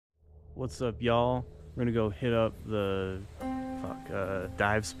What's up, y'all? We're gonna go hit up the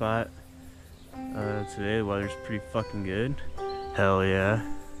dive spot today. The weather's pretty fucking good. Hell yeah.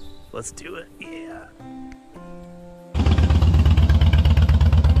 Let's do it. Yeah.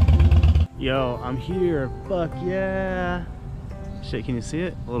 Yo, I'm here. Fuck yeah. Shit, can you see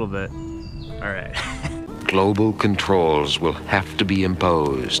it? A little bit. Alright. Global controls will have to be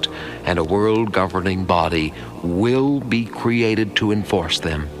imposed, and a world governing body will be created to enforce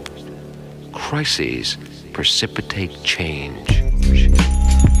them. Crises precipitate change.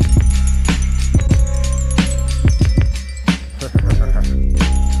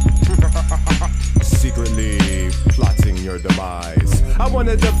 Secretly plotting your demise. I want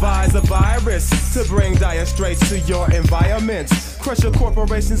to devise a virus to bring dire straits to your environment. Crush your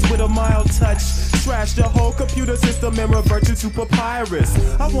corporations with a mild touch. Trash your whole computer system and revert you to papyrus.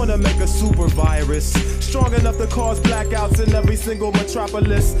 I want to make a super virus strong enough to cause blackouts in every single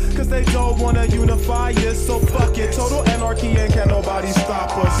metropolis. Cause they don't want to unify us, so fuck it. Total anarchy and can nobody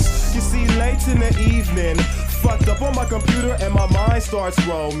stop us. You see, late in the evening, fucked up on my computer and my mind starts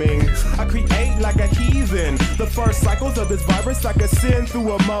roaming. I create like a heathen. The first cycles of this virus I can send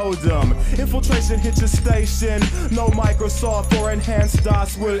through a modem. Infiltration hit your station. No Microsoft or enhanced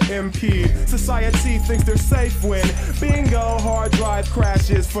DOS will impede. Society thinks they're safe when bingo, hard drive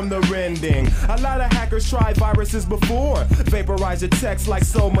crashes from the rending. A lot of hackers tried viruses before. Vaporize your text like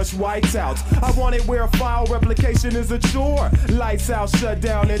so much whiteout. I want it where file replication is a chore. Lights out, shut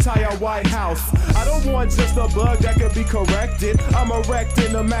down entire White House. I don't want just a bug that could be corrected. I'm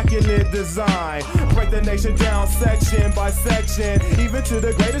erecting immaculate design. Break the nation down section by section. Even to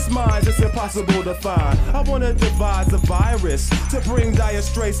the greatest minds, it's impossible to find. I want to devise a virus to bring dire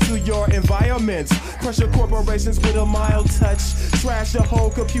straits to your environment. Crush your corporations with a mild touch. Trash your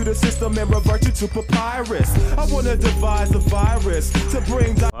whole computer system and revert you to papyrus. I want to devise a virus to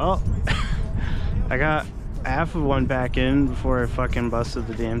bring Well, I got half of one back in before I fucking busted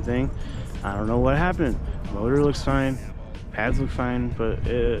the damn thing. I don't know what happened. Motor looks fine, pads look fine, but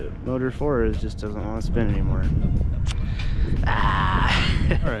motor 4 just doesn't want to spin anymore.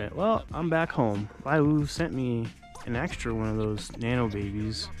 Alright, well, I'm back home. Baiwu sent me an extra one of those nano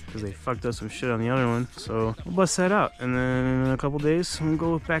babies because they fucked up some shit on the other one, so we'll bust that out, and then in a couple days I'm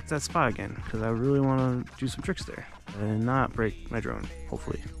gonna go back to that spot again because I really want to do some tricks there and not break my drone,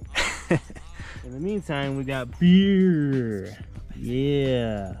 hopefully. In the meantime, we got beer.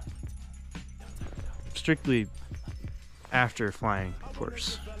 Yeah. Strictly after flying, of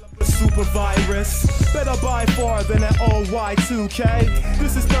course. Super virus, better by far than an old Y2K.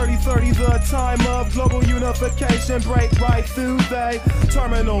 This is 3030, the time of global unification. Break right through they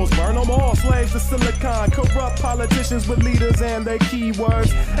terminals, burn them all. Slaves to silicon, corrupt politicians with leaders and their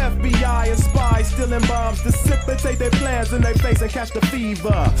keywords. FBI and spies stealing bombs, dissipate their plans in their face and catch the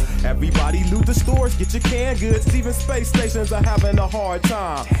fever. Everybody loot the stores, get your canned goods. Even space stations are having a hard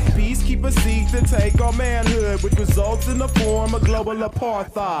time. Peacekeepers seek to take our manhood, which results in the form of global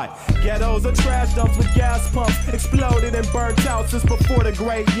apartheid. Ghettos are trash dumps with gas pumps, exploded and burnt out since before the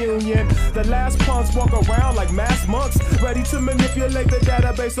Great Union. The last punks walk around like mass monks, ready to manipulate the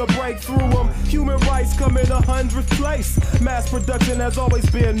database or break through them. Human rights come in 100th place. Mass production has always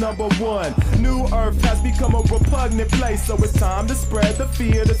been #1. New Earth has become a repugnant place, so it's time to spread the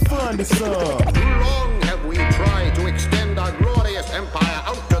fear that's fun to some. Too long have we tried to extend our glorious empire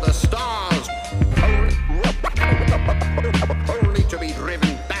out to the stars, only to be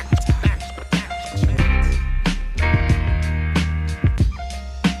driven back.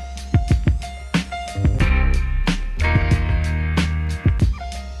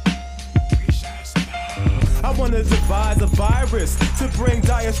 I want to devise a virus to bring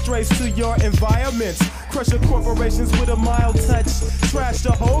dire straits to your environment. Crush your corporations with a mild touch. Trash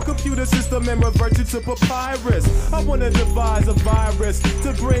the whole computer system and revert you to papyrus. I want to devise a virus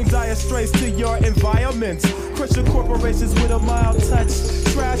to bring dire straits to your environment. Crush your corporations with a mild touch.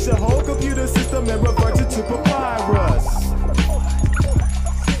 Trash the whole computer system.